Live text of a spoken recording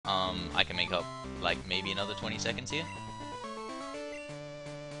take up, like, maybe another 20 seconds here.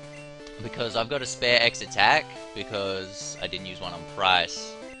 Because I've got a spare X attack, because I didn't use one on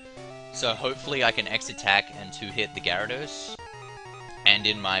price. So hopefully I can X attack and 2-hit the Gyarados. And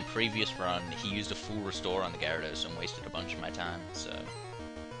in my previous run, he used a full restore on the Gyarados and wasted a bunch of my time, so...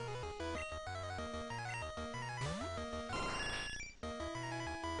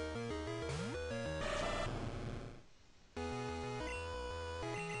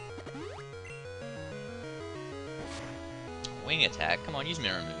 Wing attack? Come on, use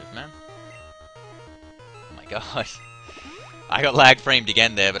Mirror Move, man. Oh my god. I got lag framed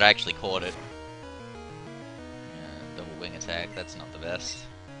again there, but I actually caught it. Yeah, double wing attack, that's not the best.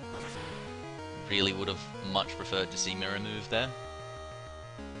 Really would have much preferred to see Mirror Move there.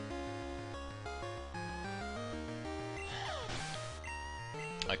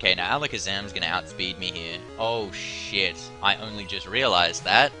 Okay, now Alakazam's gonna outspeed me here. Oh shit, I only just realized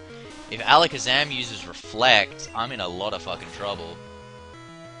that. If Alakazam uses Reflect, I'm in a lot of fucking trouble.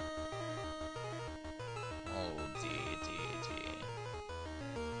 Oh dear, dear, dear.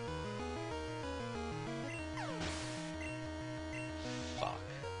 Fuck.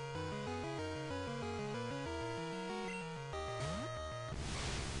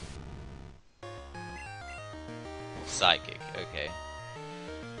 Psychic, okay.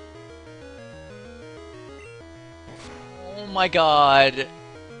 Oh my god.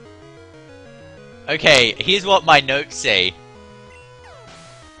 Okay, here's what my notes say.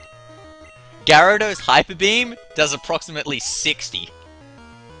 Gyarados Hyper Beam does approximately 60.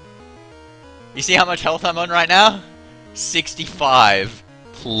 You see how much health I'm on right now? 65.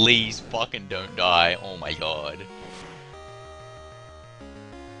 Please fucking don't die. Oh my god.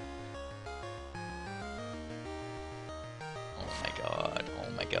 Oh my god.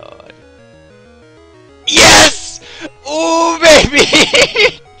 Oh my god. Yes! Oh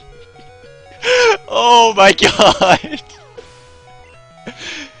baby! Oh my god!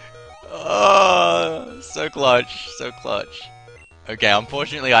 Oh, so clutch, so clutch. Okay,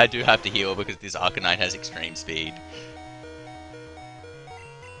 unfortunately I do have to heal because this Arcanine has extreme speed.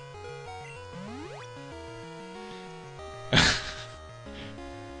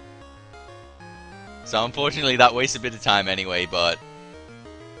 So unfortunately that wastes a bit of time anyway, but...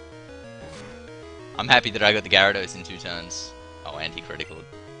 I'm happy that I got the Gyarados in 2 turns. Oh, anti-critical.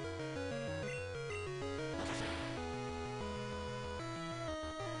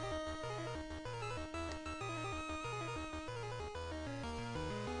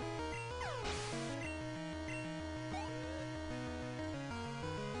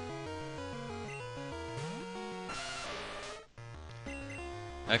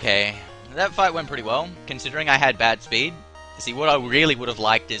 Okay, that fight went pretty well, considering I had bad speed. See, what I really would have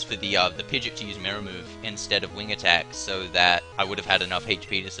liked is for the Pidgeot to use Mirror Move instead of Wing Attack, so that I would have had enough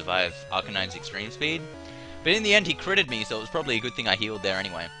HP to survive Arcanine's extreme speed. But in the end, he critted me, so it was probably a good thing I healed there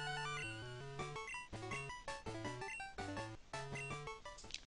anyway.